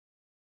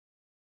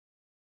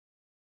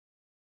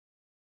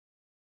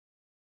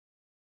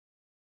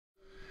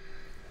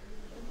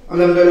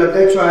Alhamdulillah,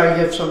 that's why I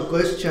have some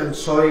questions.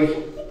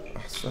 Sorry,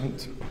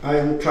 I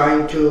am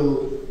trying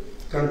to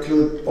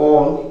conclude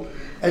all.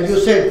 As you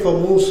said for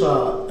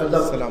Musa, at the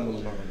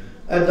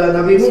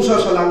Nabi Musa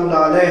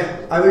salamullah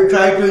alayh, I will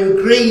try to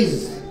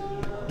increase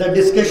the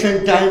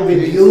discussion time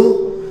with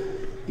you,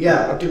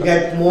 to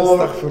get more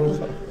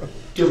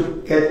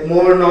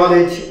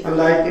knowledge,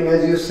 enlightening,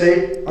 as you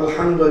said.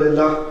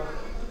 Alhamdulillah,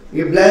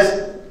 we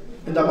blessed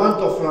in the month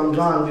of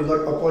Ramadan. We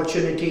got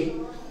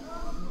opportunity.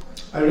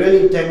 I'm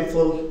really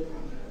thankful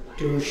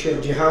to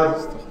Sheikh Jehad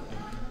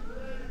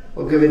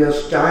for giving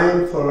us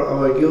time for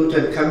our youth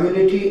and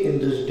community in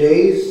these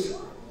days,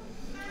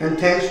 and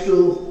thanks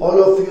to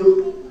all of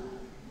you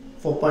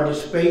for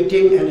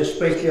participating, and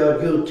especially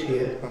our youth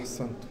here,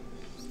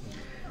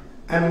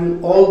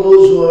 and all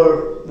those who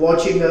are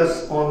watching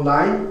us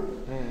online.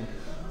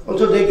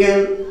 Also, they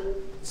can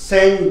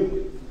send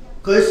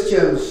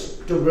questions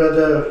to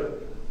Brother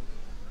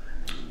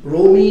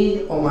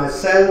Rumi or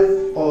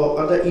myself or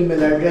other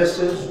email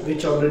addresses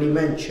which already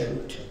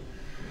mentioned.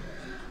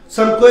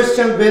 Some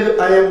questions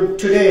where I am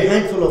today, a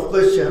handful of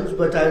questions,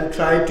 but I'll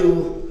try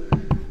to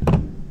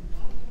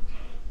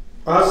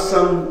ask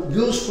some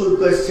useful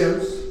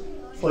questions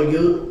for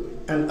you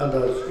and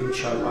others,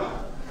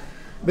 inshallah.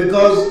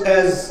 Because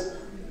as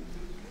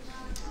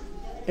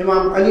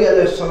Imam Ali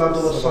alayhi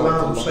salatu wa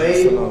salam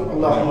said,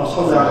 Allahumma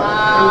salli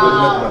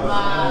ala.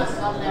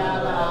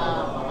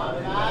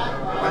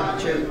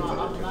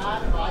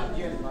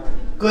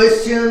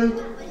 Question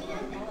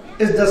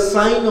is the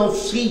sign of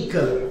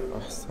seeker.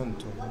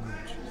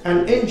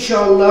 And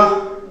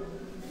inshallah,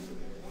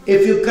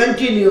 if you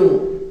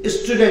continue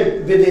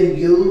student within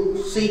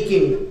you,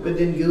 seeking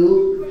within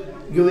you,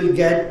 you will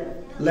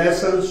get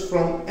lessons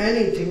from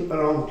anything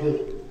around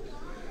you.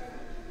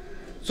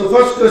 So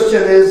first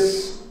question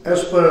is,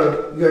 as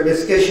per your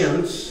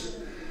discussions,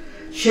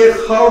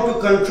 Sheikh, how to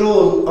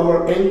control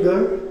our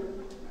anger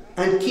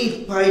and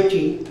keep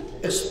piety,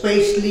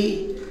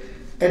 especially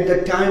at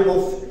the time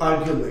of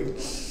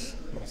arguments?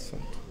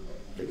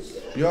 Please.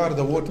 You are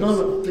the waters.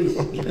 No, please.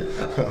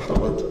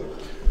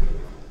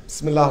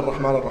 Bismillah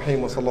ar-Rahman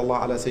ar-Rahim wa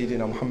sallallahu ala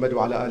Sayyidina Muhammad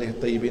wa ala alihi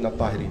at-tayyibin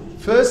at-tahirin.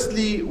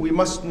 Firstly, we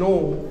must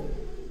know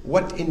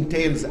what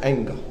entails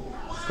anger,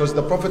 because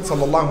the Prophet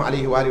sallallahu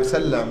alaihi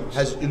wasallam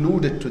has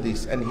alluded to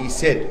this, and he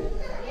said,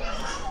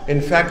 in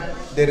fact,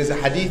 there is a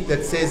hadith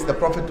that says the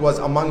Prophet was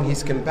among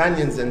his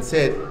companions and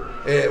said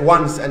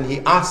once, and he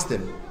asked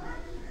them,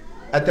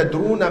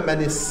 "Atadruna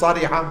man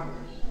is-sari'a?"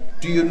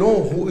 Do you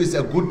know who is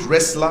a good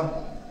wrestler?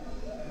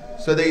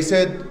 So they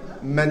said,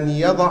 "Man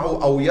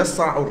yada'u aw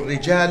yasra'u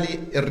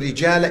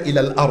ar-rijala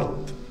ila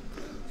al-ard."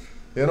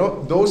 You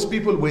know, those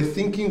people were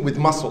thinking with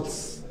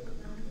muscles.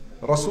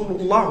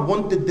 Rasulullah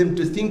wanted them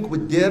to think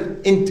with their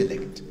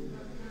intellect.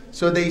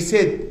 So they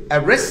said, a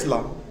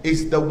wrestler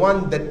is the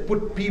one that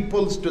put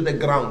peoples to the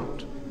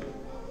ground.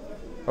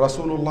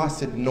 Rasulullah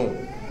said, no.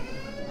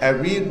 A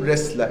real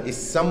wrestler is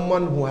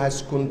someone who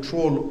has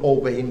control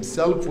over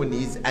himself when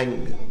he is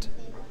angered.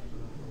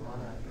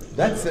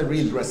 That's a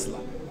real wrestler.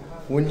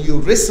 When you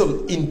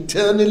wrestle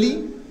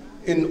internally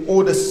in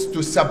order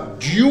to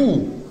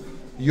subdue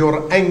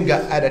your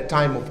anger at a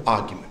time of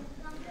argument.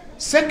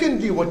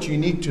 Secondly, what you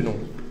need to know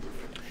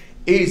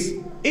is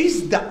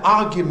the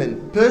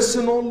argument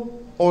personal,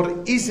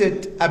 or is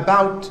it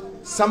about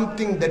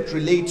something that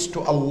relates to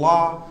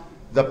Allah,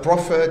 the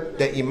Prophet,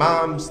 the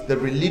Imams, the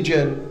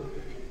religion?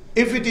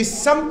 If it is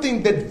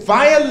something that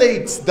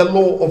violates the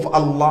law of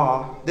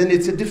Allah, then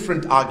it's a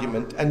different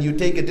argument and you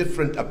take a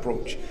different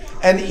approach.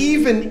 And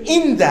even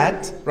in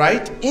that,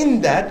 right,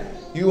 in that,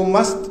 you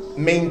must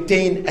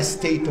maintain a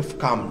state of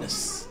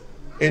calmness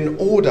in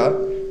order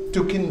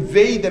to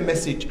convey the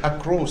message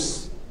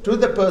across to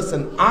the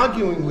person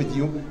arguing with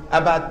you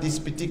about this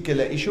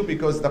particular issue,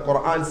 because the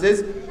Quran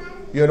says,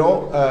 you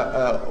know,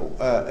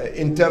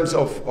 in terms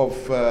of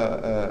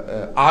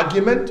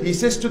argument, he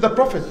says to the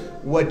Prophet,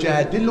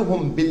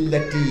 وَجَادِلُهُمْ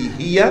بِالَّتِي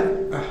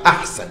هِيَ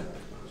أَحْسَنُ.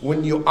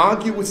 When you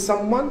argue with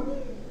someone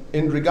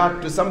in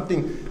regard to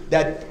something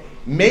that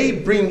may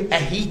bring a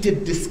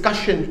heated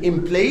discussion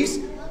in place,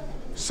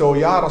 so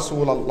Ya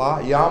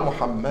Rasulullah, Ya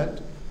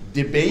Muhammad,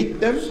 debate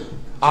them,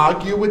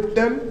 argue with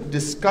them,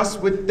 discuss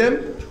with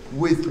them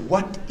with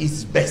what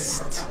is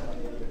best,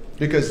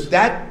 because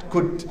that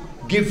could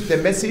give the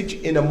message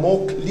in a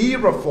more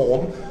clearer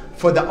form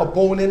for the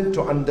opponent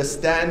to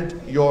understand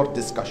your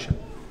discussion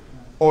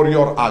or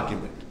your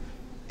argument.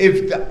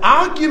 If the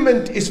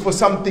argument is for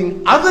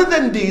something other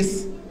than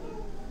this,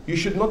 you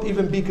should not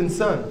even be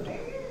concerned.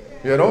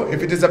 You know,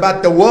 if it is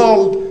about the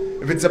world,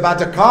 if it's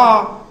about a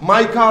car,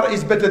 my car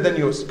is better than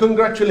yours.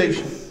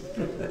 Congratulations.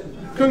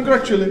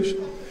 Congratulations.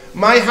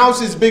 My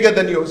house is bigger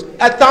than yours.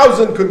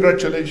 1,000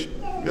 congratulations.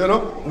 You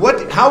know,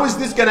 how is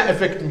this going to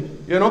affect me?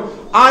 You know,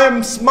 I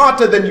am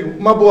smarter than you.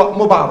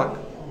 Mubarak.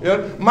 You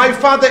know? My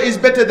father is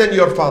better than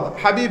your father.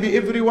 Habibi,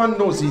 everyone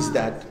knows his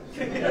dad.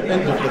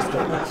 End of the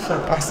story.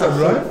 Ahsan,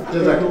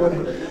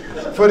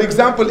 right? For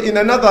example, in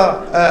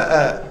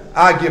another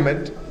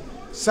argument,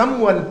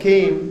 someone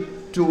came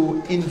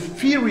to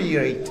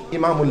infuriate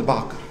Imam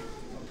al-Baqir.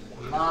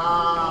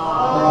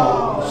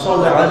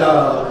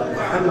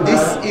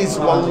 This is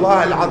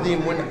wallah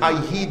al-azim, when I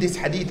hear this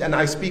hadith and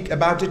I speak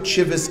about it,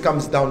 shivers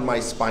comes down my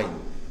spine.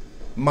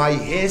 My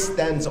hair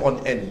stands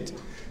on end.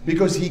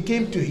 Because he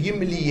came to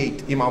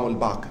humiliate Imam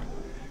al-Baqir.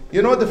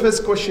 You know the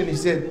first question he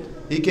said,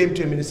 he came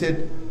to him and he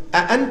said,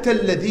 أَأَنْتَ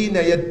الَّذِينَ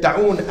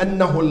يَدَّعُونَ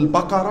أَنَّهُ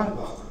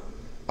الْبَقَرَةِ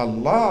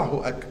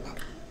Allahu Akbar.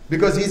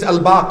 Because he's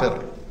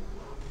al-Baqir.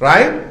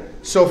 Right?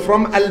 So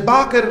from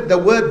al-Baqir, the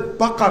word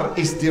Baqar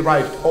is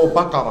derived, or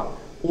Baqara.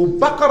 Or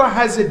Baqara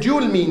has a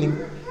dual meaning.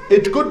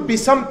 It could be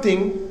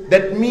something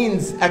that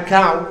means a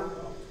cow,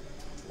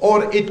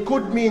 or it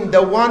could mean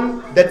the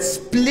one that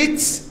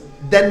splits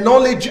the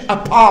knowledge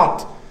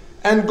apart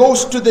and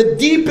goes to the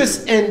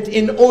deepest end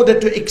in order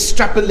to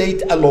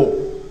extrapolate a law.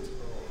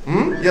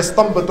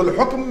 يستنبط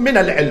الحكم من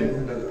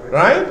العلم.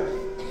 Right?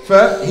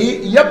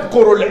 فهي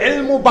يبقر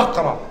العلم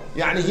بقرة.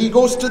 يعني he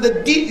goes to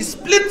the deep,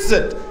 splits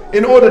it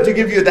in order to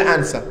give you the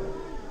answer.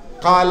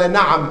 قال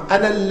نعم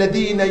أنا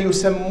الذين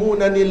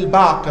يسمونني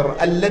الباقر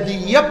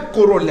الذي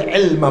يبقر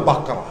العلم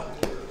بقرة.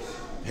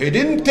 He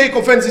didn't take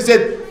offense. He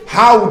said,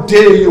 how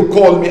dare you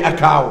call me a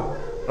cow?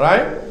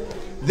 Right?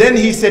 Then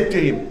he said to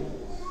him,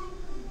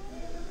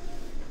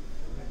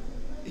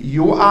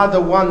 you are the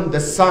one, the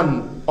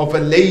son of a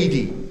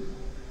lady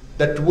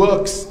that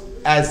works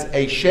as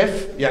a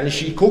chef, يعني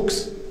she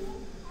cooks.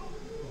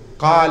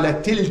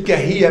 قال تلك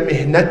هي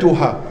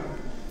مهنتها.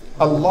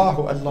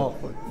 Allahu Akbar.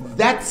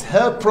 That's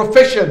her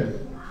profession.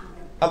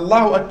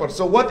 Allahu Akbar.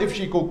 So what if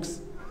she cooks?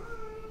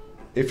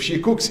 If she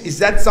cooks, is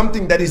that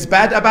something that is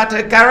bad about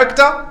her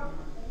character?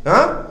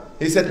 Huh?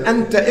 He said,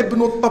 أنت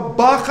ابن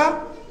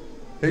الطباخة.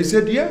 He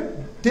said, yeah.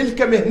 تلك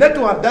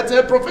مهنتها. That's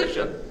her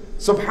profession.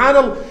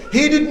 Subhanallah.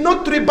 He did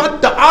not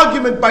rebut the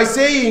argument by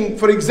saying,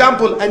 for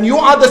example, and you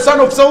are the son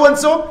of so and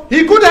so.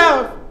 He could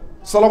have.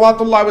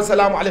 Salawatullah wa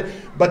salamu alayhi.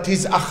 But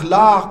his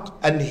akhlaq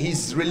and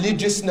his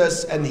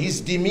religiousness and his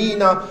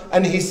demeanor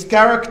and his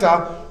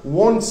character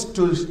wants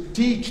to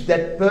teach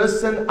that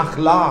person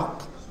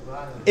akhlaq.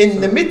 In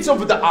the midst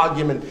of the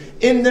argument,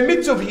 in the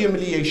midst of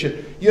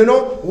humiliation. You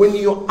know, when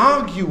you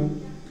argue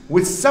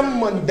with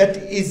someone that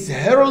is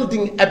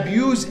heralding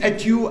abuse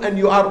at you and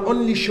you are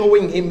only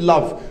showing him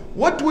love,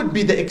 what would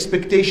be the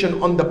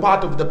expectation on the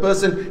part of the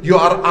person you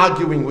are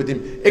arguing with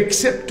him,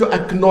 except to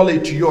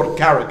acknowledge your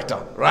character,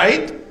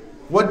 right?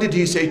 What did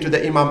he say to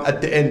the Imam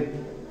at the end?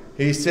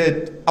 He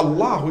said,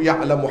 Allahu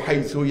ya'lamu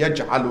haythu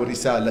yaj'alu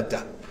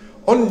risalata.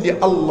 Only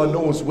Allah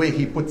knows where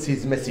he puts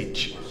his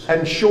message.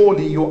 And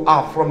surely you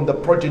are from the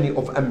progeny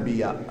of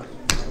Anbiya.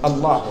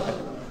 Allahu Akbar.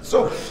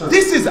 So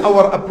this is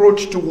our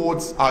approach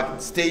towards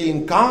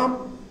staying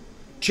calm,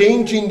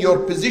 changing your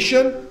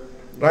position.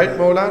 Right,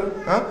 Mawlan?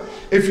 Huh?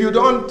 If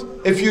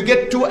you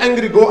get too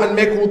angry, go and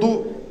make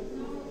wudu.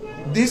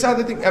 These are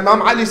the things.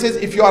 Imam Ali says,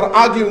 if you are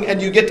arguing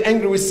and you get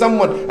angry with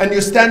someone and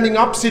you're standing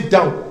up, sit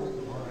down.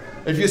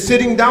 If you're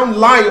sitting down,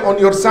 lie on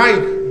your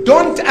side.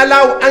 Don't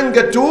allow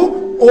anger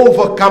to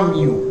overcome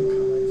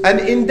you. And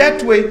in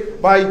that way,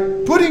 by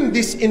putting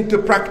this into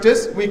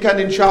practice, we can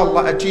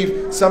inshallah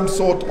achieve some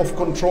sort of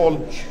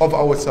control of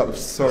ourselves.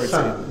 Sorry.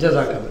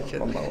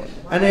 Jazakallah.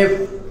 And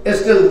if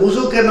still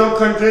wuzu cannot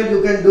control,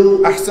 you can do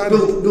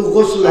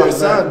ghusl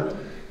as well.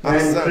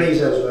 And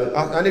praise as well.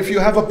 And if you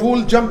have a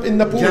pool, jump in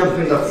the pool. Jump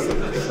in the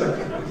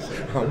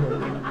pool.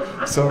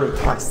 Sorry.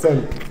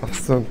 Ahsan.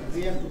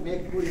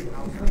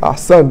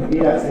 Ahsan.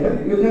 Yeah.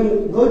 You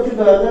can go to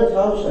the other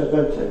house as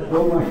well, sir.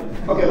 Don't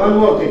mind. Okay, one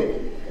more thing.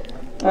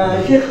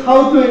 Sheikh,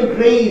 how to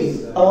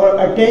increase our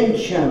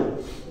attention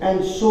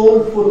and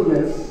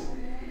soulfulness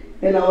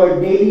in our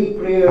daily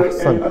prayers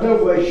and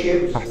other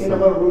worships in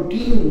our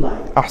routine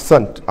life?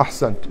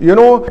 Ahsant. You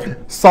know,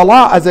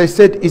 Salah, as I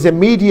said, is a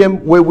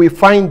medium where we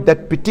find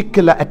that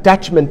particular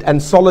attachment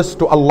and solace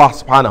to Allah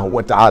subhanahu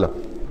wa ta'ala.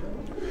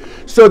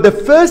 So the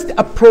first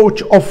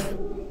approach of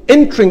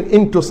entering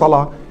into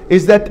Salah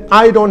is that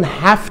I don't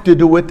have to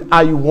do it,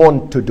 I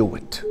want to do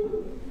it.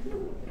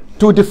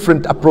 Two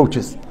different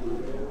approaches.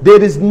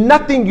 There is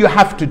nothing you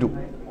have to do.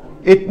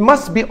 It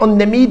must be on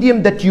the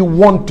medium that you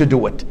want to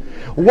do it.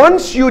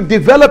 Once you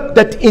develop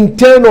that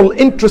internal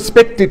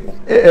introspective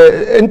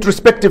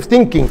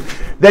thinking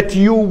that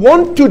you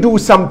want to do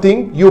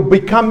something, you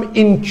become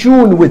in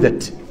tune with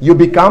it. You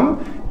become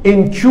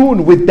in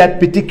tune with that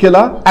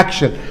particular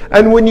action.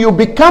 And when you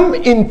become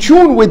in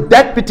tune with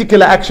that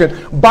particular action,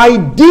 by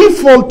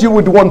default you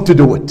would want to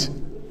do it.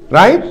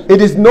 Right?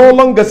 It is no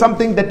longer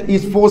something that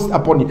is forced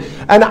upon you.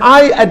 And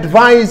I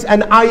advise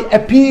and I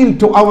appeal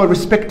to our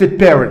respected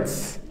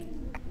parents,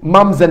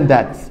 mums and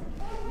dads.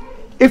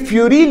 If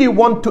you really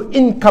want to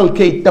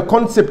inculcate the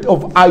concept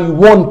of I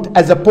want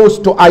as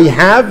opposed to I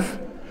have,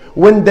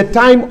 when the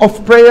time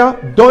of prayer,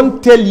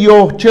 don't tell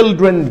your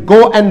children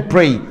go and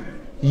pray.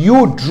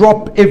 You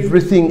drop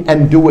everything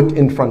and do it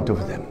in front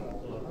of them.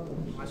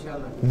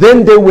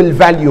 Then they will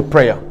value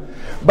prayer.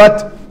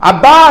 But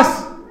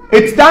Abbas,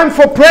 it's time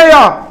for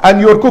prayer,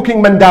 and you're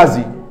cooking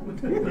mandazi,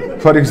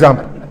 for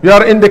example. You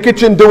are in the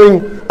kitchen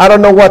doing, I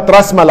don't know what,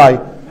 ras malai.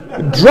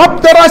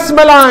 Drop the ras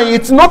malai.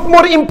 It's not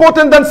more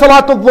important than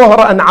Salatul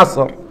Dhuhr and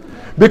Asr.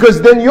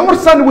 Because then your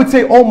son would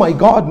say, oh my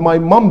God, my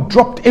mom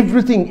dropped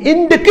everything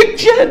in the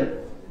kitchen.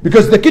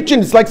 Because the kitchen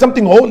is like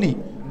something holy,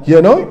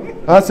 you know?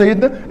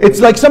 Sayyidina? It's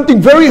like something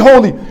very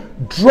holy.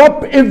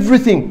 Drop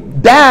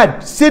everything.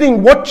 Dad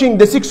sitting watching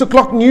the 6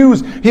 o'clock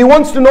news. He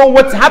wants to know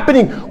what's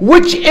happening.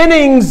 Which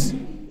innings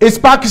is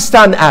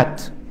Pakistan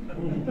at?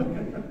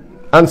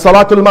 And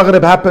Salatul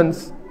Maghrib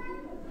happens.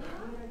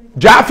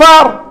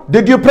 Ja'far,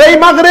 did you pray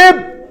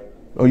Maghrib?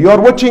 Oh, you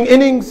are watching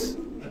innings.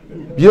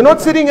 You're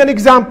not setting an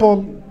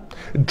example.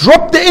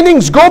 Drop the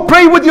innings. Go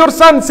pray with your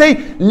son.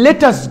 Say,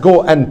 let us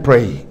go and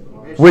pray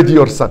with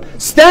your son.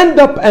 Stand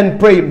up and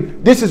pray.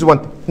 This is one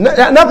thing.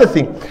 Another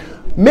thing.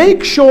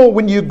 Make sure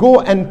when you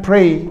go and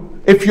pray,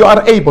 if you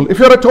are able, if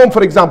you're at home,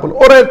 for example,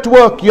 or at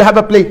work, you have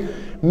a place,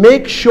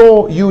 make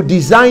sure you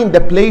design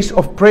the place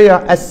of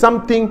prayer as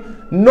something,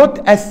 not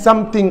as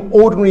something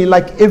ordinary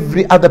like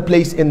every other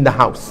place in the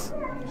house.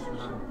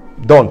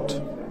 Don't.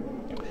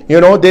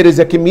 You know, there is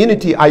a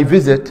community I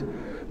visit,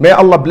 may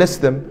Allah bless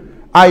them.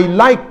 I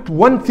liked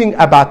one thing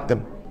about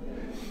them.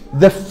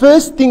 The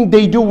first thing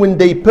they do when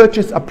they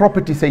purchase a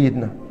property,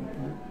 Sayyidina,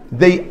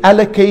 they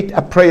allocate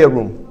a prayer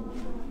room.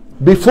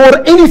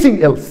 Before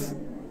anything else,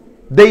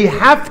 they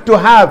have to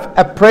have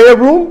a prayer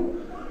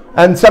room,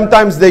 and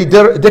sometimes they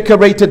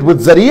decorate it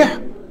with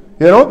zarih,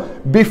 you know,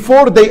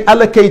 before they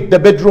allocate the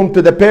bedroom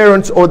to the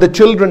parents or the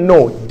children.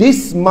 No,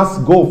 this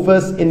must go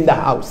first in the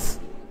house.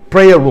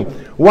 Prayer room.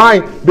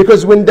 Why?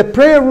 Because when the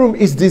prayer room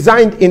is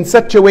designed in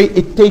such a way,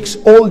 it takes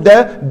all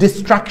the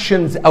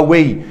distractions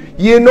away.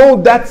 You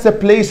know, that's a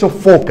place of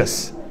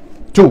focus.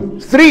 2.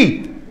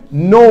 3.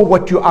 Know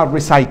what you are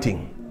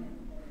reciting.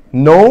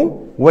 Know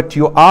what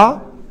you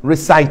are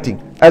reciting.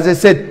 As I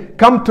said,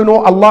 come to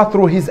know Allah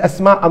through His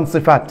Asma and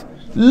Sifat.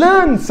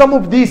 Learn some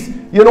of these,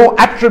 you know,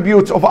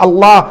 attributes of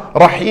Allah.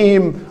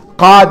 Rahim,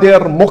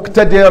 Qadir,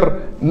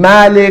 Muqtadir,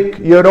 Malik,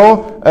 you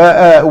know,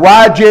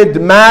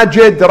 Wajid,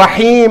 Majid,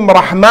 Rahim,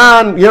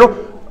 Rahman, you know,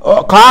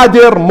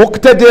 Qadir,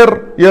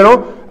 Muqtadir, you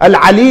know,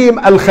 Al-Alim,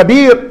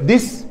 Al-Khabir.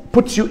 This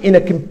puts you in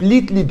a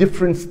completely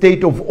different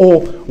state of awe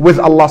with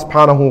Allah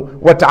subhanahu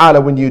wa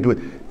ta'ala when you do it.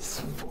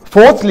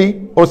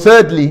 Fourthly or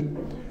thirdly,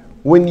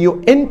 when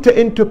you enter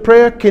into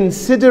prayer,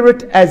 consider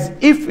it as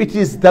if it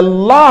is the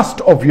last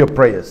of your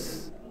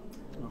prayers.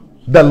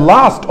 The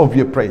last of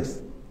your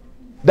prayers.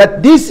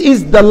 That this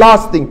is the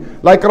last thing.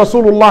 Like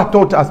Rasulullah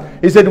taught us.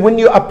 He said, when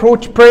you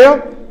approach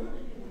prayer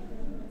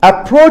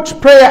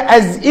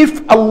as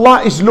if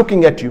Allah is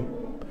looking at you.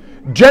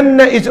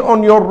 Jannah is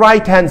on your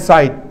right hand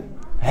side.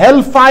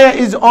 Hellfire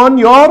is on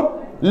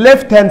your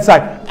left hand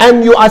side.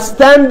 And you are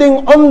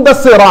standing on the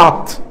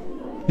sirat.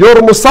 Your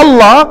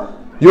musalla,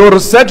 your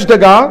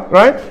sajdaga,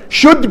 right,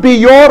 should be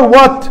your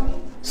what?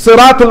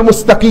 Siratul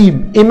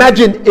Mustaqim.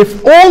 Imagine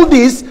if all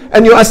these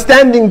and you are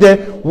standing there,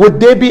 would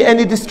there be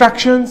any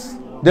distractions?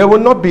 There will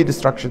not be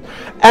distractions.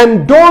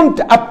 And don't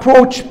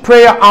approach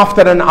prayer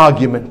after an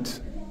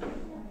argument.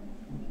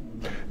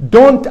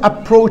 Don't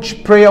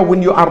approach prayer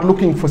when you are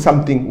looking for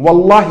something.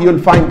 Wallahi, you'll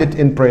find it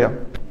in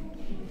prayer.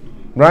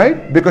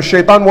 Right? Because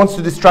shaitan wants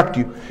to distract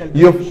you.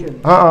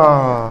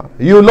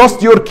 You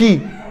lost your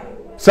key.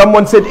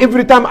 Someone said,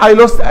 every time I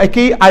lost a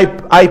key, I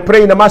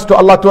pray namaz to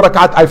Allah 2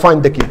 rakat, I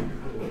find the key.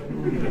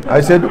 I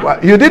said,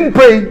 you didn't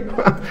pray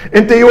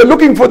until you were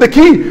looking for the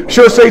key.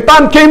 So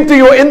shaitan came to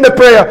you in the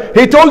prayer.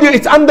 He told you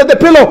it's under the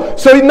pillow.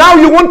 So now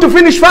you want to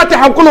finish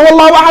Fatiha, Qul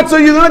Huwallahu Ahad, so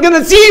you're not going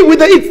to see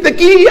whether it's the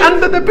key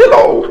under the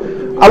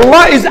pillow.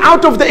 Allah is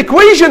out of the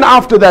equation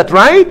after that,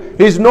 right?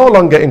 He's no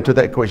longer into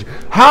the equation.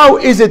 How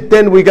is it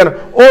then we're going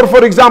to, or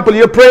for example,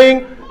 you're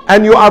praying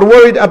and you are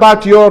worried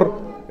about your,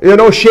 you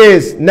know,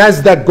 shares,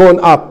 Nasdaq going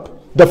up,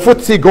 the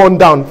FTSE going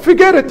down.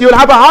 Forget it, you'll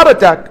have a heart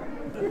attack,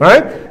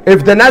 right?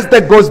 If the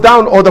Nasdaq goes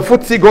down or the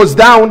FTSE goes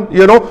down,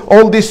 you know,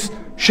 all these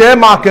share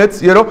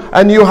markets, you know,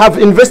 and you have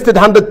invested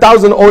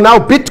 100,000 or now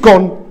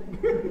Bitcoin,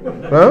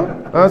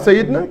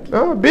 Sayyidina,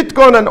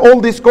 Bitcoin and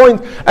all these coins,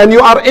 and you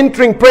are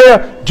entering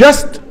prayer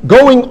just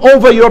going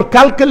over your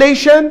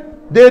calculation,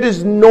 there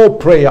is no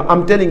prayer.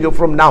 I'm telling you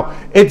from now,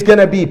 it's going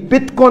to be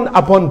Bitcoin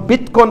upon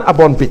Bitcoin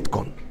upon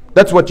Bitcoin.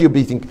 That's what you'll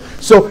be thinking.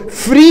 So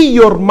free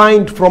your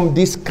mind from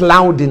this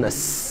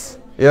cloudiness,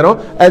 you know,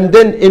 and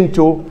then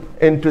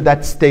into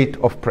that state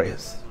of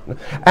prayers.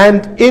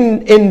 And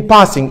in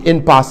passing,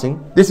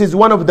 this is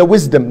one of the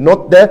wisdom,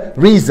 not the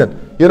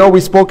reason. You know, we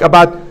spoke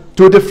about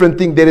two different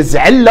things. There is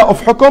illah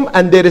of hukum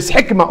and there is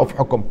hikmah of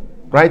hukum.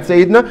 Right,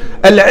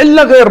 Sayyidina?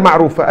 Al-illah غير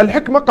معروفة.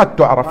 Al-hikmah قد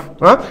تعرف.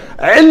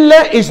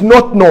 Illah is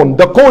not known.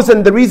 The cause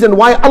and the reason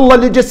why Allah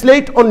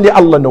legislate, only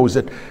Allah knows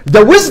it.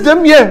 The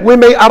wisdom, yeah, we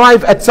may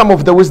arrive at some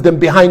of the wisdom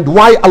behind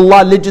why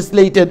Allah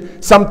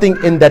legislated something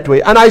in that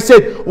way. And I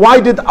said, why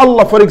did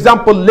Allah, for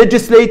example,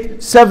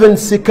 legislate 7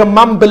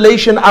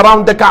 circumambulation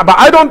around the Kaaba?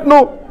 I don't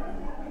know.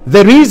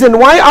 The reason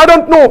why, I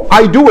don't know.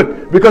 I do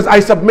it because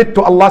I submit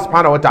to Allah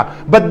subhanahu wa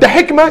ta'ala. But the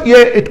hikmah, yeah,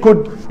 it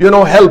could, you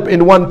know, help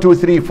in 1, 2,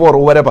 3, 4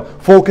 or whatever.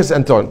 Focus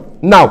and so on.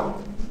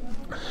 Now,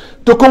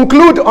 to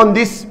conclude on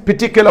this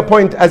particular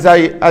point, as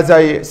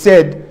I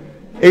said,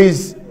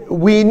 is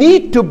we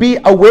need to be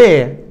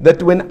aware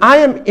that when I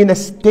am in a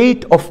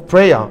state of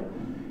prayer,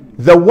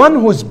 the one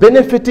who's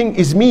benefiting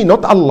is me,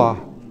 not Allah.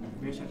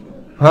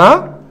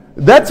 Huh?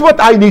 That's what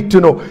I need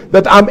to know.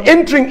 That I'm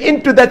entering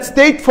into that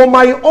state for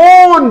my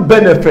own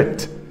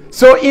benefit.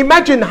 So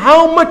imagine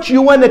how much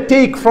you want to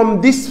take from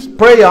this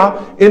prayer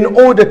in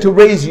order to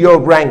raise your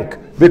rank.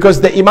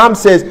 Because the Imam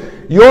says,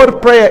 your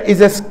prayer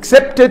is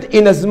accepted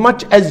in as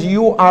much as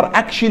you are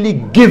actually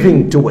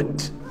giving to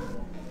it.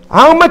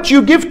 How much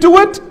you give to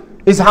it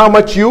is how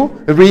much you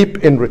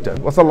reap in return.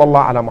 وصلى الله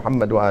على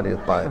محمد وآله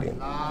الطاهرين.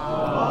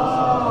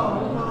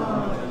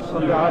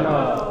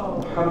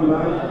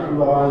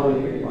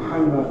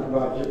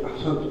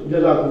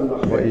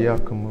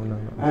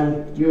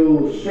 And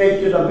you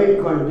straight to the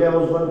Bitcoin. There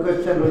was one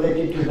question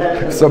related to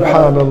that.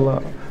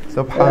 Subhanallah.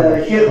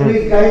 Subhanallah. Sheikh,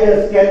 please guide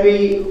us. Can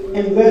we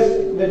invest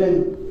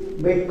within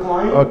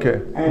Bitcoin?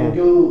 Okay. And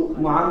do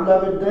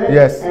muamala with that?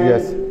 Yes, and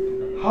yes.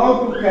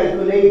 How to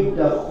calculate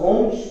the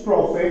home's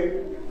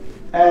profit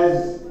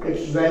as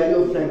its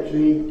value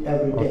fluctuates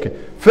every day? Okay.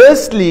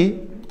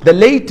 Firstly, the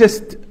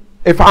latest,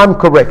 if I'm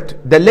correct,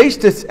 the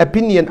latest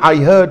opinion I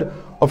heard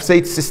of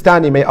Sayyid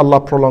Sistani, may Allah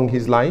prolong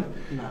his life,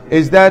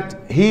 is that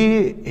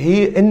he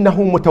إنه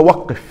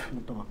متوقف.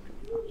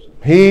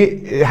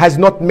 He has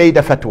not made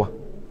a fatwa,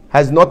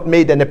 has not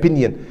made an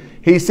opinion.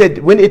 He said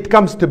when it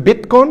comes to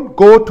Bitcoin,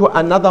 go to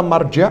another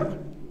marja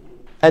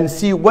and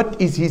see what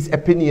is his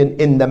opinion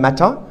in the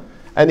matter.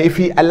 And if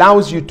he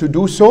allows you to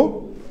do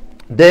so,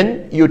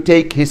 then you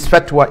take his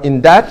fatwa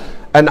in that,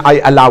 and I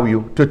allow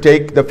you to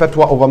take the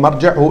fatwa of a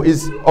marja who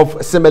is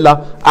of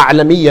similar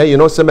a'lamiyya, you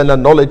know, similar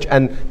knowledge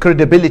and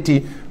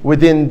credibility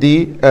within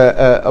the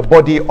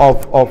body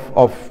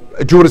of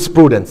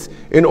jurisprudence.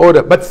 In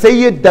order, but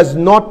Sayyid does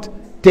not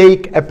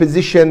take a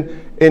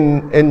position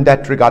in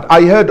that regard.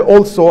 I heard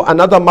also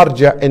another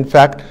marja, in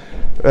fact,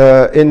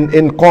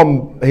 in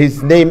Qom,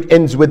 his name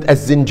ends with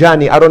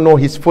Az-Zinjani. I don't know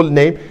his full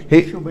name.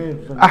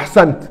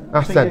 Ahsant.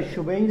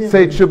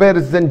 Sayyid Shubair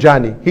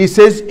Az-Zinjani. He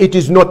says it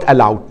is not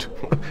allowed.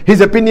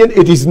 His opinion,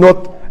 it is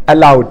not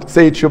allowed.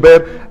 Sayyid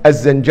Shubair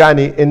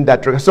Az-Zinjani in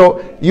that regard.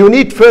 So you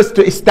need first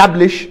to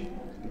establish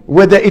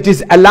whether it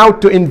is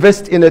allowed to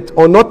invest in it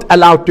or not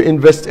allowed to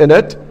invest in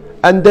it,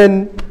 and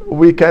then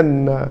we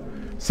can,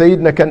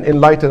 Sayyidina can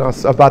enlighten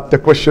us about the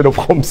question of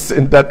khums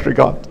in that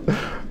regard.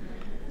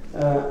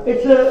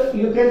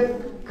 You can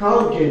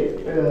count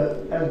it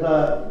as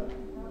the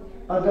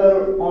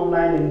other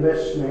online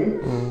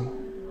investments,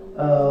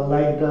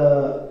 like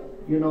the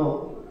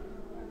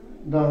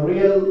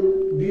real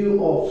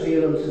view of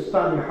Sayyid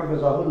al-Sistani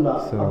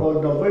Hafizahullah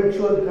about the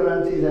virtual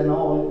currencies and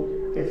all.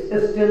 It's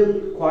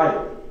still quite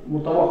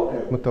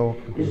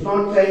mutawakkil. It's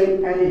not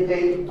saying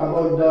anything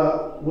about the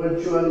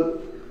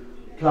virtual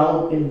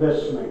cloud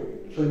investment.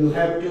 So you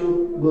have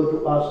to go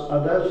to ask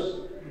others.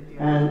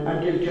 And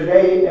until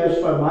today, as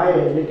per my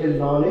little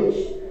knowledge,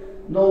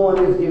 no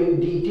one is giving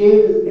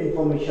detailed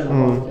information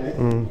about that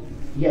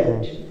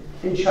yet.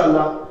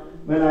 Inshallah,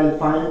 when I'll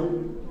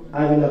find,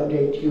 I will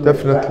update you.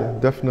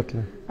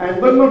 Definitely.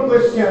 And one more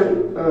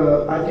question,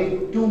 I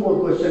think two more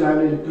questions I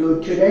will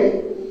include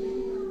today.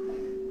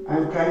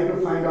 I'm trying to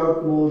find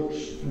out more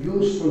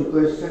useful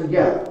question.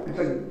 Yeah, it's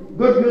a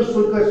good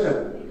useful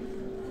question.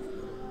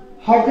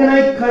 How can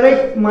I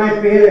correct my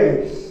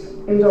parents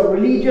in the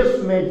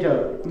religious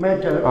matter?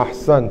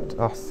 Ahsant.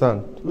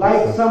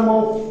 Like some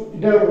of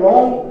their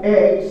wrong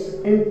acts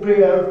in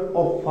prayer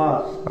or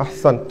fast.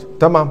 Ahsant.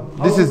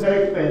 Tamam. This is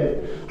correct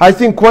parents? I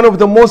think one of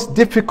the most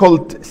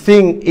difficult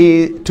thing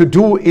to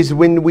do is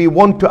when we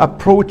want to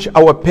approach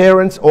our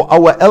parents or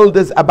our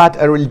elders about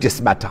a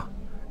religious matter.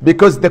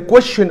 Because the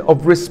question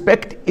of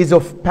respect is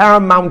of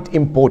paramount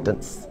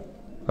importance.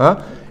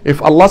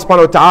 If Allah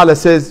subhanahu wa ta'ala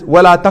says,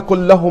 وَلَا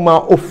تَقُلْ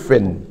لَهُمَا أُفٍّ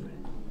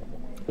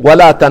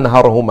وَلَا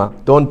تَنْهَرْهُمَا,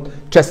 don't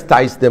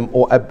chastise them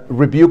or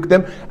rebuke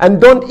them, and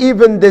don't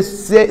even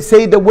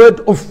say the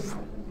word uff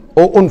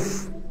or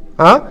unf.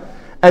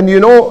 And you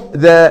know,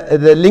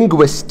 the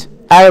linguist,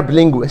 Arab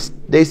linguist,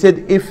 they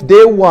said if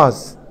there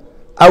was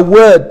a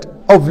word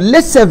of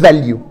lesser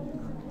value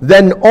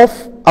than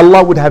off,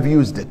 Allah would have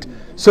used it.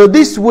 So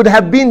this would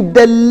have been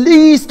the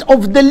least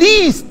of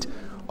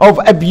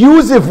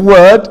abusive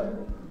word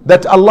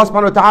that Allah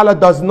subhanahu wa ta'ala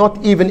does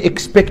not even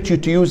expect you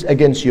to use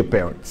against your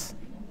parents.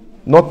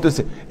 Not to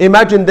say.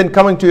 Imagine then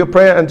coming to your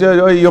prayer and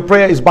your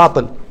prayer is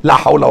batil. La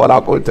hawla wa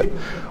la quwwata.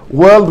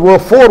 World War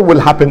IV will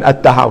happen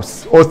at the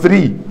house, or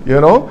 3,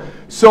 you know.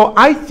 So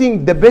I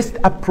think the best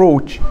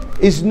approach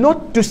is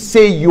not to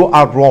say you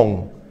are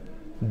wrong.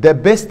 The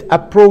best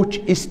approach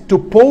is to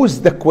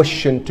pose the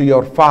question to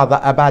your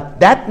father about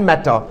that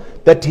matter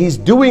that he's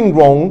doing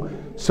wrong,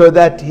 so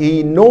that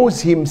he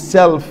knows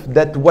himself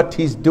that what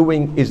he's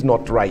doing is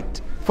not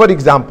right. For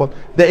example,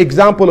 the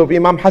example of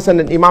Imam Hassan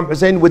and Imam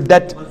Hussein with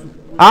that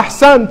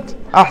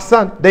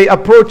Ahsant. They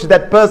approached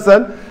that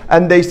person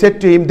and they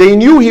said to him, they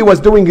knew he was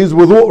doing his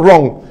wudu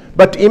wrong,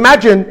 But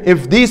imagine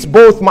if these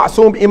both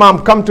Ma'soom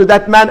Imam come to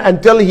that man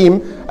and tell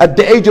him at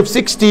the age of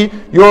 60,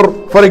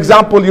 for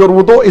example, your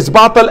wudu is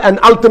batil, and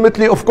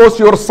ultimately, of course,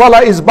 your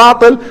salah is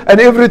batil, and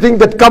everything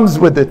that comes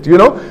with it, you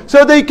know.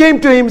 So they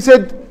came to him,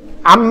 said,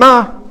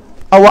 Amma,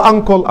 our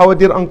uncle, our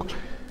dear uncle,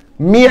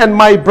 me and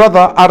my brother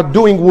are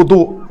doing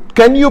wudu.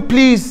 Can you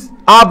please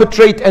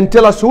arbitrate and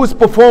tell us who is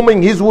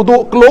performing his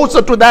wudu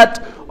closer to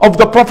that of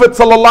the Prophet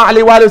sallallahu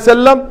alaihi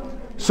wasallam?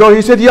 So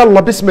he said,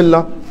 Yalla,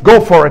 Bismillah, go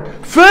for it.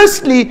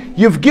 Firstly,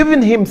 you've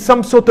given him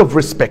some sort of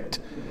respect.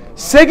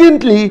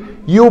 Secondly,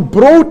 you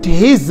brought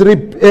his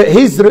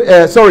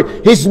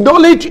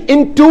knowledge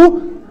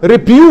into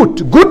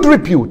repute, good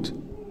repute.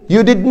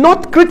 You did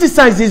not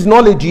criticize his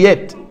knowledge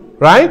yet,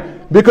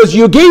 right? Because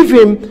you gave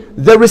him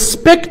the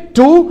respect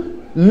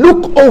to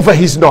look over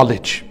his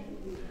knowledge.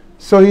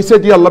 So he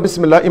said, Yalla,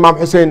 Bismillah. Imam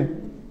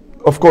Hussein,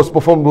 of course,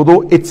 performed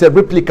wudu. It's a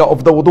replica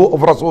of the wudu of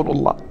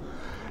Rasulullah.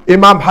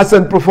 Imam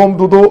Hassan performed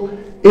wudu.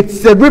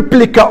 It's a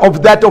replica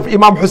of that of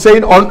Imam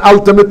Hussein, and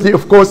ultimately,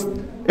 of course,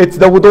 it's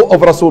the wudu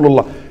of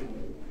Rasulullah.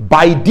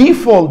 By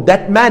default,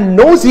 that man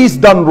knows he's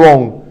done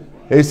wrong.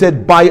 He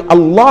said, by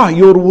Allah,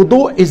 your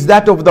wudu is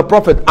that of the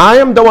Prophet. I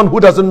am the one who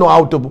doesn't know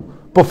how to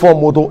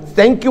perform wudu.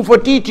 Thank you for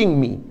teaching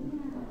me.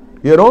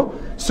 You know?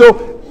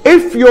 So,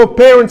 if your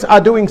parents are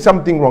doing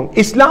something wrong,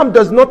 Islam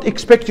does not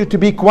expect you to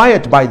be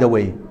quiet, by the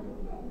way.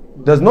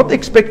 Does not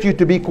expect you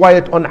to be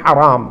quiet on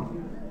haram.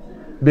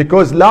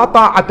 Because لا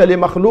طاعة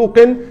لمخلوق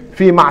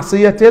في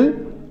معصية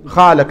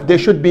الخالق. There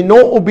should be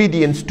no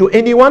obedience to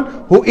anyone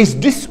who is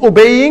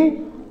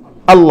disobeying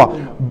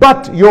Allah.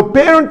 But your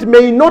parent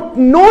may not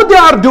know they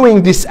are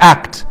doing this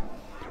act,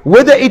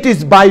 whether it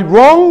is by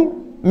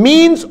wrong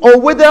means or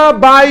whether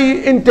by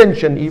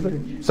intention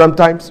even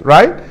sometimes,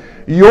 right?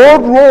 Your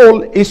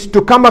role is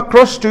to come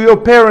across to your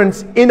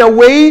parents in a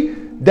way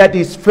that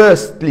is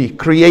firstly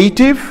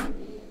creative,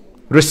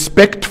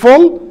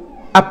 respectful,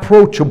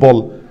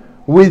 approachable,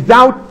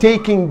 without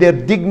taking their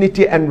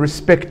dignity and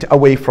respect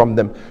away from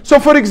them. So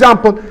for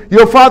example,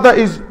 your father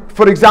is,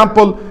 for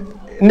example,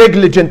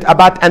 negligent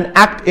about an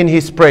act in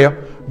his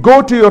prayer.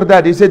 Go to your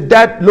dad. He said,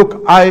 Dad,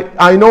 look,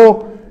 I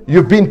know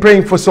you've been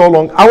praying for so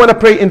long. I want to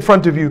pray in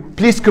front of you.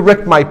 Please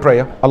correct my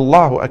prayer.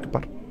 Allahu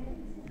Akbar.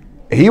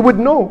 He would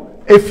know.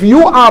 If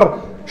you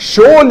are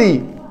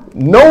surely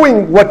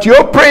knowing what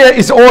your prayer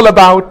is all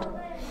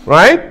about,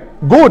 right?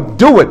 Good,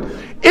 do it.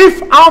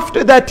 If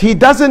after that he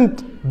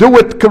doesn't do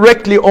it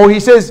correctly, or he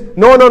says,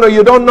 no,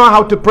 you don't know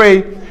how to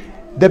pray,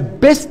 the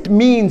best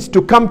means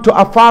to come to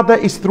a father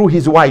is through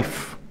his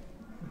wife.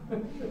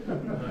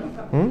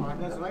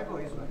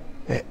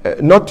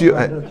 Not you,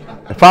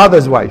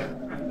 father's wife.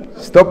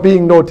 Stop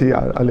being naughty,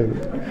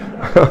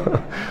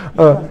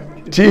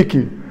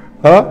 cheeky.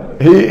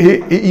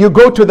 You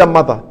go to the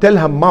mother, tell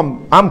her,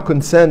 Mom, I'm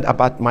concerned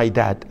about my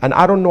dad, and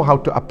I don't know how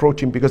to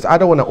approach him because I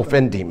don't want to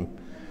offend him.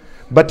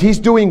 But he's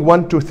doing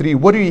 1, 2, 3.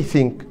 What do you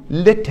think?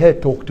 Let her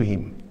talk to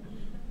him.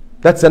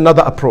 That's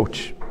another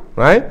approach,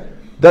 right?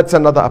 That's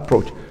another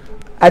approach.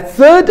 A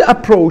third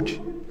approach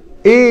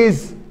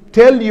is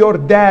tell your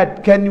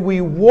dad, can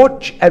we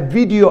watch a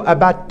video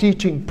about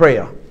teaching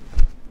prayer?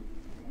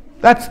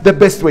 That's the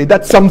best way.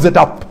 That sums it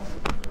up.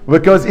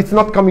 Because it's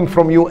not coming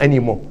from you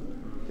anymore.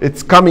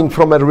 It's coming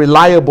from a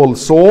reliable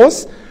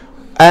source,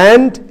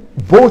 and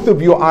both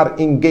of you are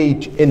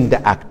engaged in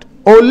the act.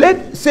 Or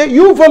let's say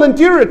you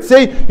volunteer it.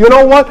 Say, you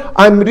know what?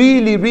 I'm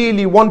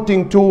really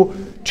wanting to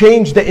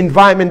change the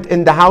environment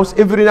in the house.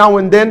 Every now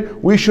and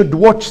then we should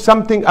watch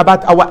something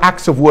about our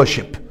acts of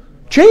worship.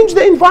 Change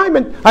the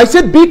environment. I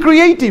said be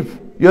creative.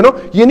 You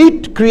know, you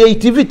need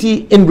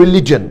creativity in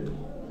religion.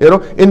 You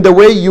know, in the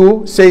way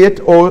you say it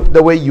or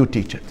the way you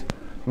teach it.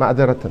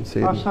 معذرة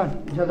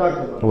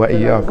سيدي.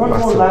 وإياك. One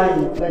more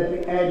line, let me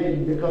add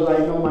it because I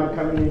know my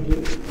community.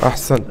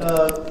 أحسنت.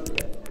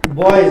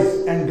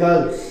 Boys and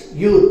girls,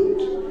 youth,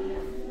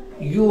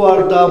 you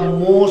are the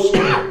most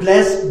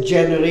blessed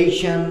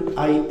generation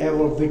I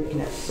ever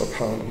witnessed.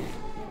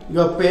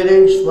 Your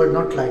parents were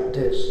not like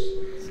this.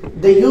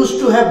 They used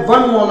to have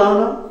one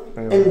Maulana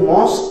in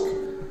mosque,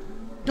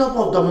 top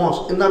of the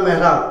mosque, in the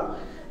mihrab.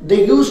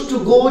 They used to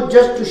go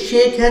just to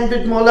shake hand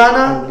with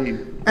Maulana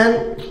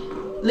and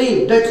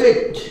leave. That's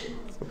it.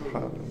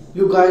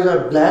 You guys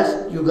are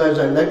blessed, you guys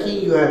are lucky,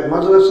 you have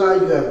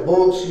madrasa, you have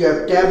books, you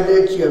have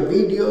tablets, you have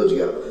videos,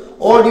 you have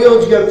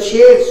audios, you have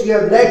sheikhs, you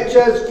have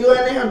lectures,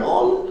 Q&A and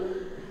all.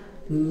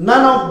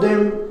 None of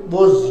them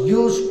was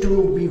used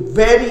to be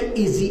very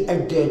easy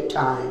at their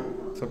time.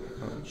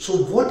 So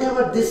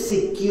whatever they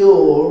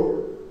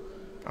secure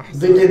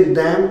within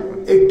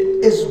them, it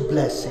is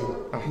blessing,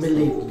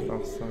 believe me.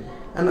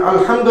 And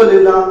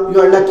Alhamdulillah,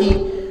 you are lucky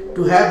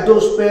to have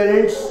those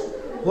parents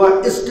who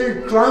are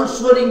still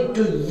transferring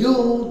to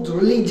you the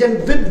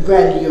religion with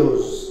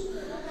values.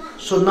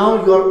 So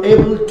now you are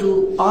able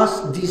to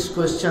ask these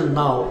questions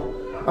now.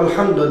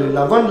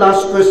 Alhamdulillah. One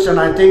last question,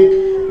 I think,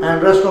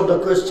 and rest of the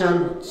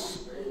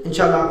questions,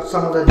 inshallah,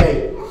 some other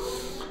day.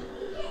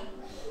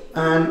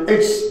 And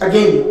it's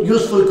again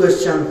useful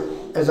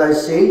question, as I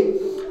say.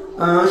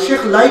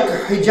 Sheikh, like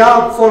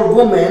hijab for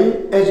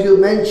women, as you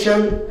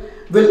mentioned,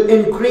 will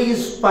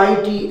increase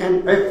piety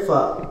and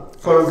iffa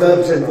for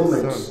girls and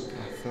women.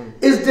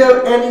 Is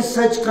there any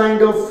such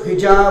kind of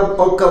hijab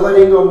or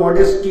covering or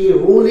modesty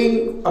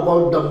ruling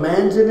about the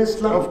men's in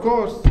Islam? Of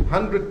course,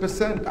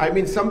 100%. I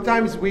mean,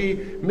 sometimes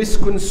we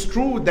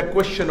misconstrue the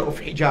question of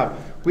hijab.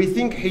 We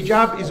think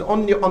hijab is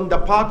only on the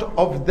part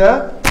of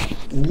the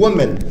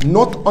woman,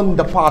 not on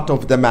the part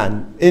of the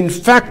man. In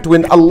fact,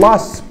 when Allah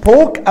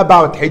spoke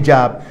about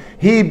hijab,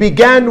 He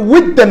began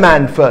with the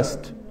man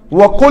first.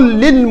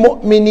 وَقُلْ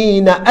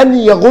لِلْمُؤْمِنِينَ أَنْ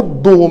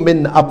يَغُضُّوا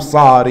مِنْ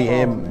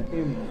أَبْصَارِهِمْ.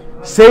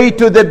 Say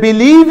to the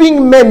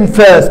believing men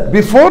first,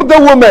 before the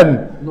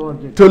women,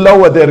 to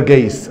lower their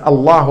gaze.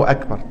 Allahu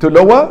Akbar. To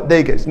lower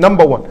their gaze.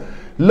 Number one,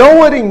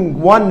 lowering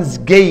one's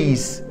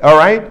gaze, all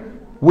right,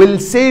 will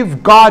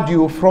safeguard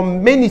you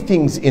from many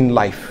things in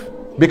life.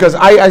 Because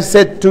I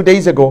said 2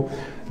 days ago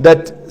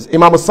that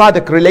Imam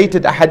al-Sadiq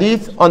related a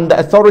hadith on the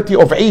authority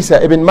of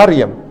Isa ibn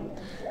Maryam.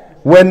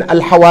 When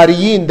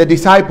al-Hawariyin, the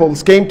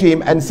disciples, came to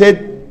him and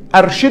said,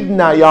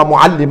 Arshidna ya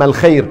muallim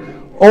al-khair.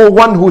 O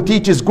one who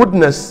teaches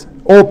goodness.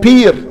 O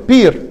peer,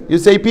 you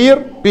say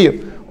peer?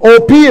 O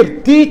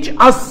peer, teach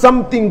us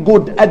something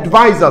good,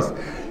 advise us.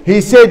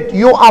 He said,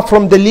 you are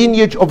from the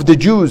lineage of the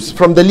Jews,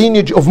 from the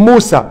lineage of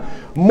Musa.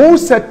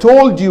 Musa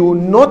told you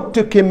not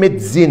to commit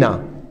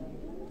zina,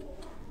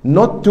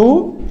 not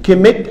to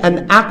commit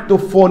an act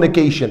of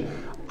fornication.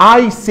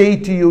 I say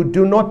to you,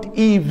 do not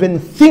even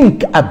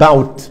think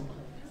about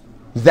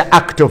the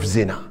act of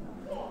zina.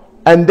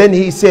 And then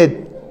he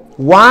said,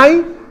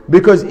 why?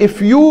 Because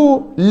if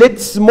you let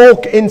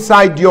smoke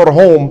inside your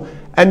home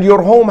and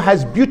your home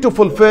has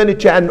beautiful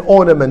furniture and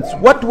ornaments,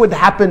 what would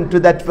happen to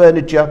that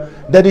furniture?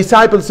 The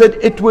disciple said,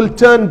 it will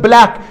turn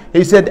black.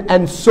 He said,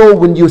 and so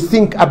when you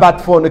think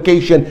about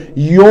fornication,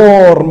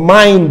 your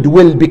mind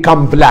will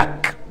become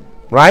black.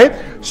 Right?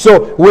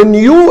 So when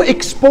you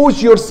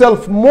expose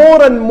yourself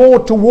more and more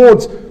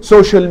towards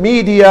social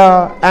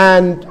media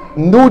and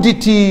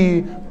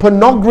nudity,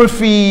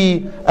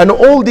 pornography, and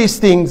all these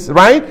things,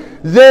 right?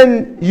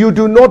 Then you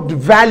do not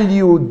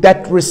value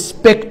that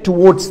respect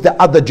towards the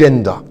other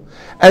gender.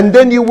 And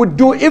then you would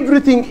do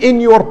everything in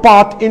your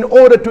part in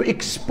order to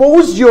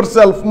expose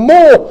yourself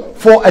more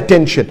for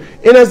attention.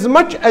 In as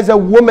much as a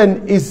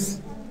woman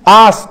is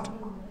asked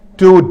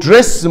to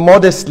dress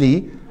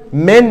modestly,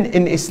 men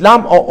in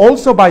Islam are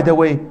also, by the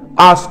way,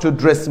 asked to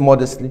dress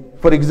modestly.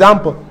 For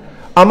example,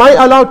 am I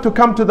allowed to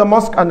come to the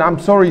mosque? And I'm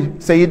sorry,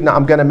 Sayyidina,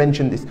 I'm going to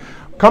mention this.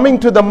 Coming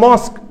to the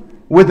mosque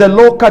with a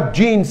low-cut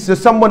jeans so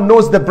someone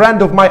knows the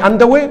brand of my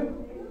underwear?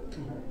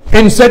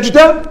 In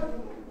sajda?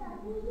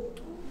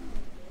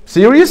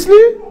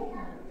 Seriously?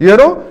 You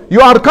know,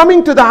 you are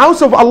coming to the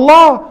house of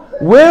Allah.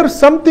 Wear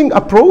something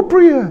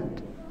appropriate.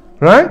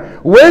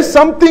 Right? Wear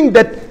something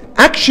that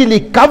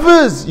actually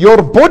covers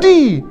your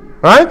body.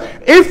 Right?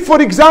 If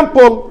for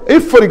example,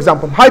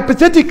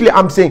 hypothetically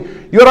I'm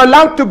saying, you're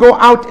allowed to go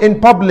out in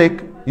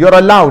public. You're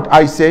allowed,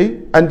 I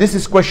say, and this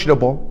is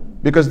questionable,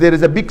 because there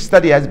is a big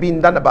study has been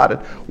done about it.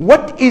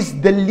 What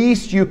is the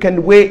least you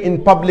can wear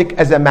in public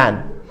as a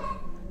man?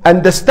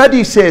 And the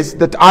study says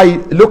that I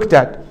looked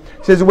at,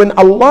 says when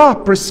Allah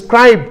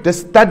prescribed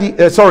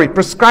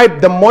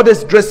prescribed the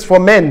modest dress for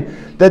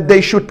men, that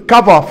they should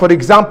cover, for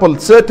example,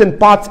 certain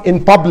parts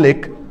in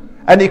public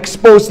and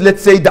expose,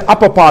 let's say, the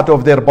upper part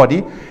of their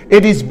body.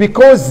 It is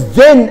because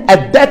then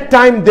at that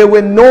time there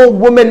were no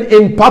women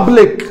in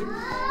public.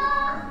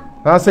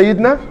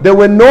 Sayyidina? There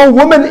were no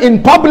women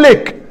in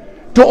public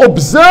to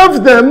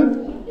observe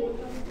them.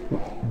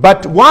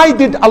 But why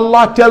did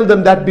Allah tell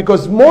them that?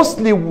 Because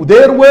mostly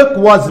their work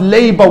was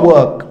labor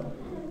work.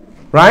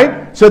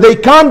 Right? So they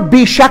can't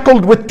be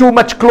shackled with too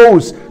much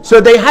clothes. So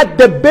they had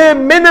the bare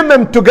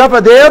minimum to cover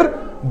their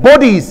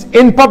bodies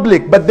in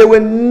public. But they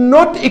were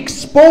not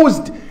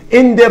exposed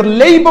in their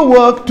labor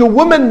work to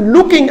women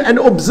looking and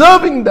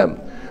observing them.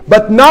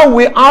 But now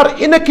we are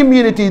in a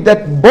community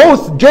that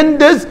both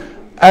genders,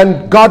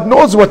 and God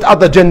knows what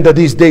other gender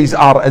these days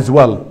are as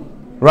well,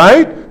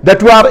 right?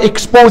 That we are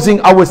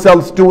exposing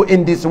ourselves to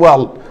in this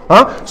world.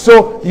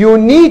 So you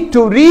need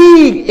to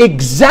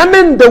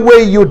re-examine the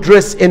way you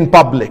dress in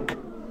public,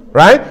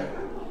 right?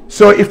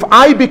 So if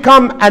I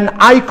become an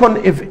icon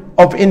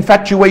of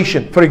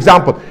infatuation, for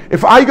example,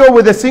 if I go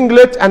with a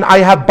singlet and I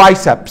have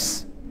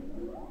biceps,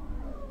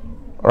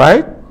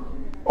 right?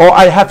 Or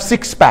I have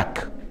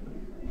six-pack.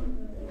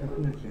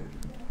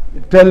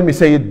 Tell me,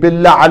 Sayyid,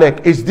 Billah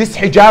alaik, is this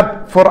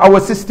hijab for our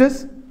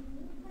sisters?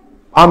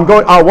 I'm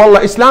going,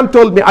 wallah, Islam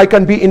told me I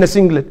can be in a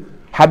singlet.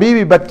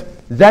 Habibi, but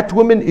that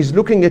woman is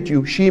looking at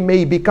you. She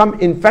may become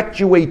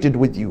infatuated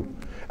with you.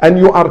 And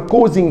you are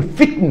causing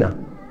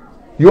fitna.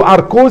 You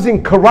are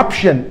causing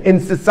corruption in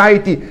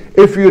society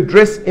if you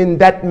dress in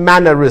that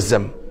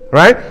mannerism.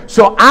 Right?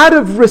 So out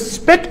of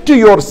respect to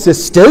your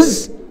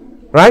sisters,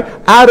 right?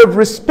 Out of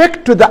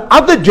respect to the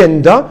other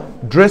gender,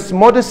 dress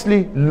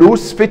modestly,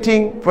 loose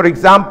fitting, for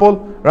example,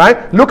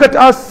 right? Look at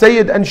us,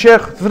 Sayyid and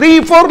Sheikh,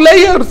 3-4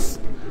 layers.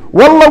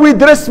 Wallah, we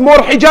dress more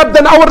hijab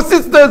than our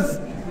sisters.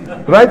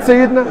 Right,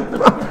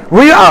 Sayyidina?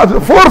 We are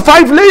 4 or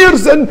 5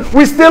 layers and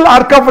we still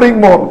are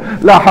covering more.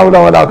 La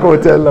hawla wa la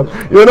quwwata illa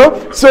billah. You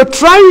know, so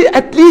try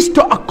at least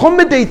to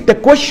accommodate the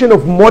question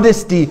of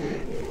modesty,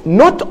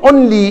 not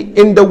only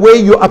in the way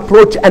you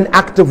approach an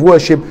act of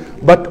worship,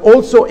 but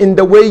also in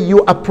the way you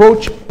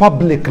approach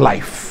public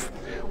life.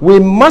 We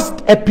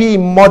must appear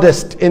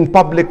modest in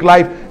public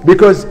life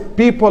because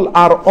people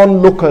are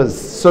onlookers.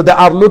 So they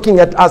are looking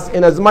at us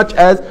in as much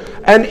as,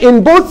 and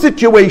in both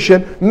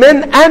situations,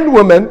 men and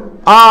women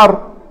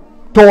are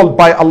told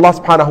by Allah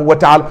subhanahu wa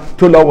ta'ala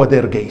to lower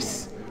their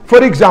gaze.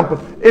 For example,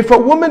 if a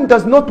woman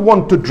does not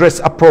want to dress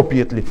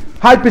appropriately,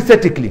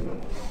 hypothetically,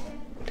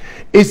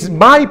 is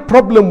my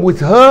problem with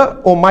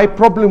her or my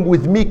problem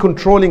with me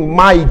controlling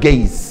my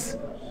gaze?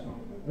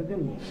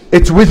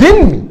 It's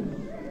within me.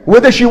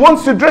 Whether she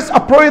wants to dress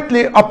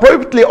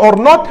appropriately or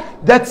not,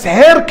 that's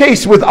her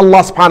case with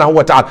Allah subhanahu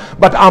wa ta'ala.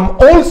 But I'm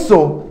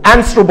also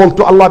answerable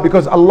to Allah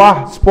because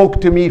Allah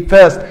spoke to me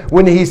first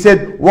when He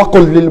said,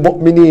 وَقُلْ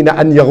لِلْمُؤْمِنِينَ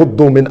أَنْ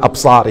يَغُضُّوا مِنْ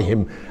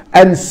أَبْصَارِهِمْ,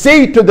 and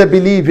say to the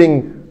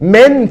believing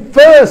men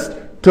first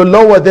to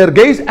lower their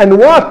gaze and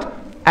what?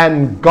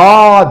 And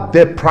guard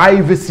their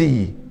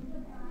privacy.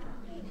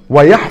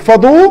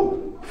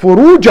 وَيَحْفَظُوا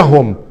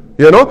فُرُوجَهُمْ,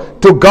 you know,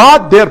 to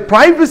guard their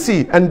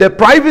privacy. And their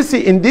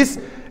privacy in this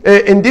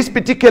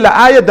particular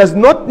ayah does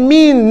not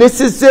mean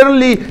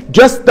necessarily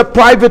just the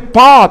private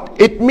part.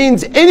 It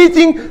means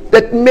anything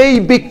that may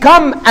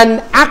become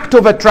an act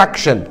of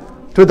attraction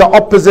to the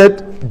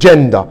opposite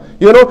gender.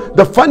 You know,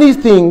 the funny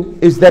thing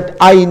is that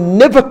I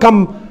never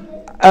come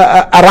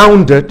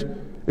around it,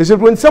 is that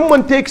when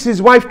someone takes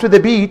his wife to the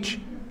beach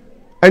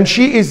and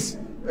he's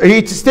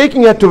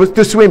taking her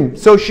to swim,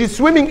 so she's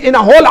swimming in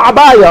a whole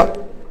abaya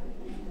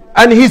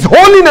and His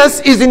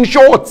Holiness is in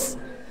shorts.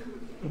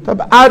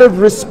 Out of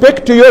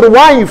respect to your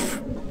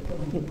wife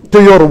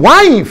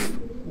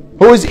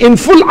who is in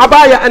full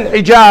abaya and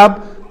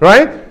hijab,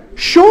 right?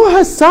 Show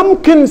her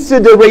some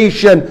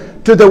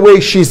consideration to the way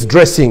she's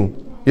dressing,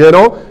 you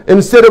know,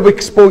 instead of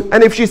expose.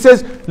 And if she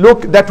says,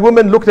 look, that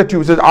woman looked at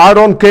you, says, I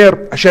don't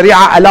care,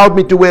 Sharia allowed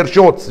me to wear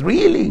shorts.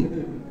 Really?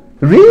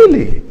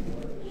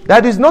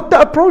 That is not the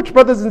approach,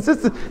 brothers and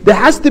sisters. There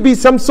has to be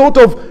some sort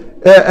of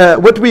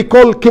what we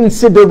call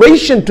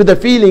consideration to the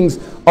feelings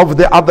of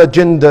the other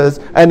genders,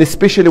 and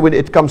especially when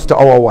it comes to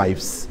our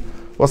wives.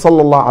 Wa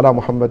sallallahu ala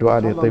Muhammad wa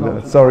alihi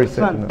tayyibin. Sorry,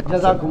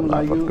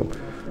 Jazakumullah.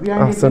 We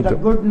are in a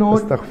good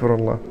note to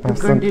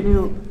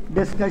continue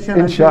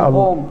discussion until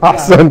home.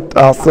 Ahsant.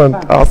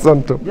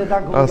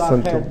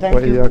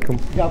 Thank you.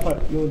 Jafar,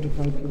 you want to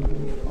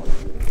conclude?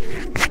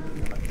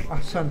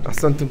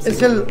 Ahsant.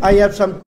 Still, I have some